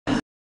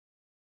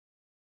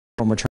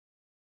former attorney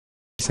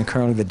and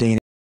currently the dean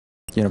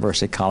at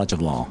University College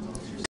of Law.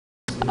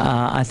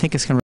 I think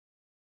it's going to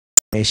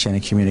be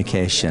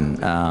communication,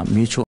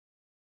 mutual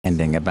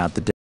understanding about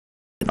the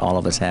difference that all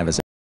of us have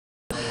as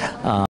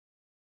I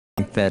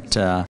think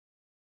that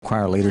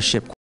require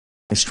leadership,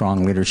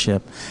 strong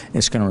leadership.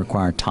 It's going to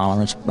require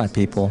tolerance by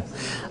people.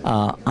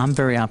 I'm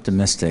very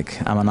optimistic.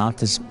 I'm an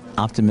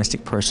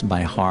optimistic person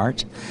by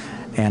heart,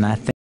 and I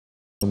think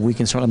we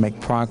can certainly make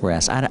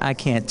progress. I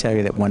can't tell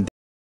you that one day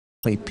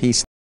complete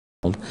peace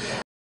in the world.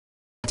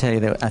 I tell you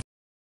that I think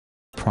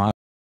progress.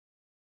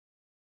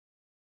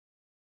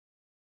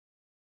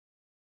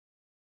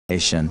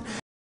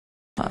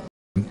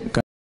 Going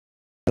to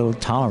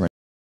build tolerance.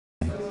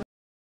 I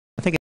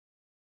think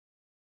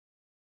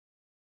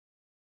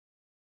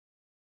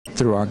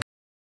through our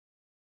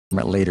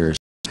government leaders,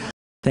 I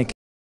think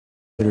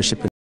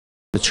leadership in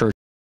the church,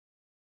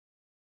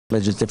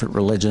 religions, different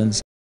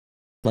religions,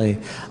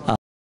 private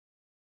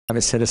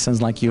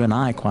citizens like you and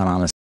I, quite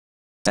honestly.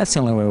 That's the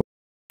only way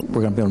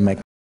we're going to be able to make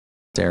this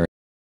area.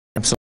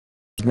 So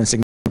there's been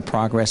significant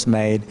progress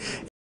made.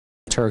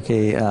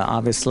 Turkey,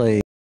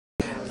 obviously,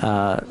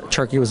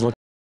 Turkey was looking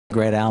at a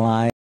great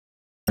ally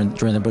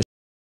during the Bush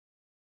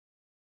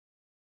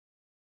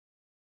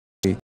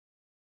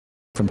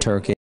from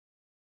Turkey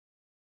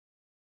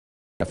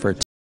for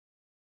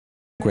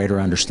greater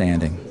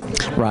understanding.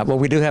 Right. Well,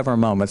 we do have our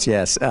moments,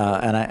 yes,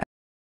 and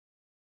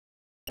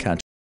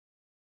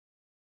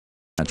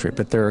country,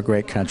 but there are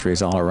great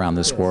countries all around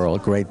this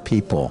world, great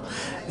people,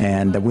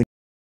 and we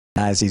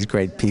recognize these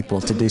great people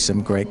to do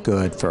some great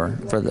good for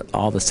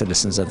all the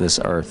citizens of this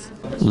earth.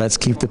 Let's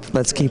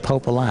keep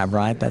hope alive,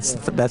 right? That's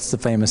the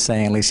famous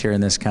saying, at least here in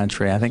this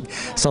country. I think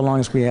so long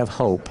as we have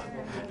hope,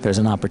 there's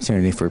an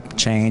opportunity for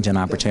change, an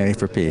opportunity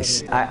for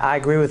peace. I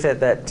agree with it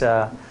that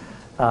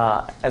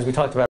as we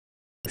talked about,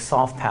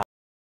 soft power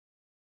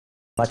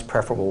is a much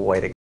preferable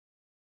way to go.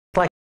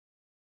 Like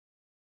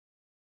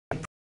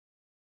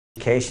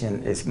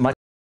education is much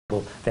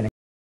preferable than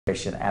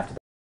education after the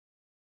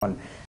one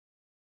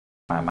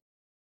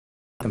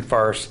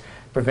first,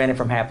 prevent it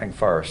from happening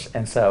first.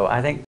 And so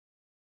I think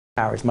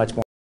power is much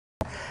more.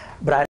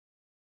 But I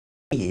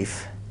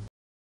believe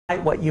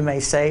what you may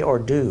say or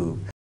do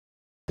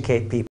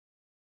educate people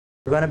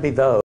are going to be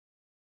those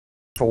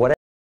for whatever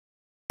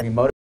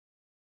motive.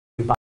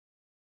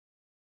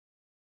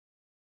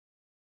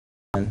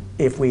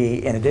 If we,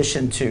 in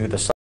addition to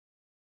the,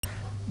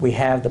 we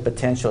have the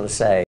potential to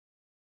say,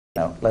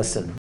 you know,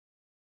 listen,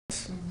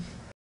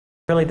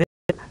 really,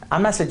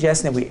 I'm not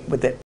suggesting that we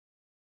with that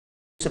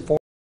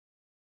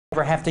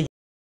ever have to use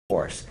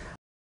force.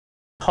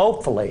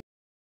 Hopefully,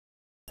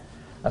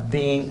 of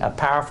being a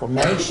powerful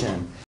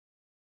nation,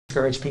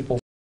 encourage people.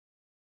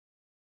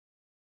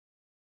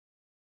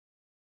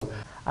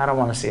 I don't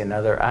want to see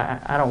another.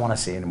 I don't want to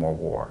see any more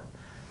war.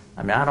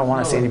 I mean, I don't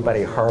want to see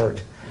anybody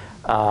hurt.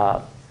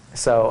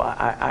 So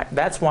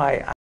that's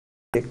why I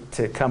like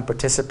to come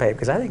participate,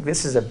 because I think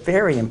this is a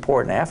very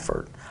important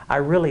effort. I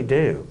really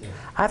do.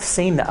 I've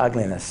seen the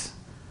ugliness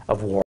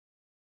of war.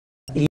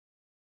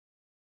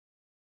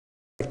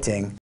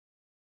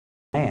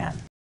 Man,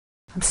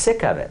 I'm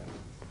sick of it.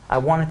 I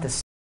want it to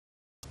stop.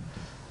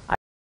 I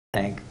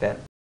think that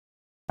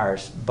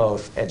requires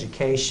both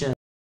education,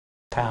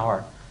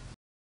 power,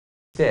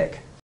 stick.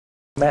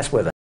 Mess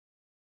with it.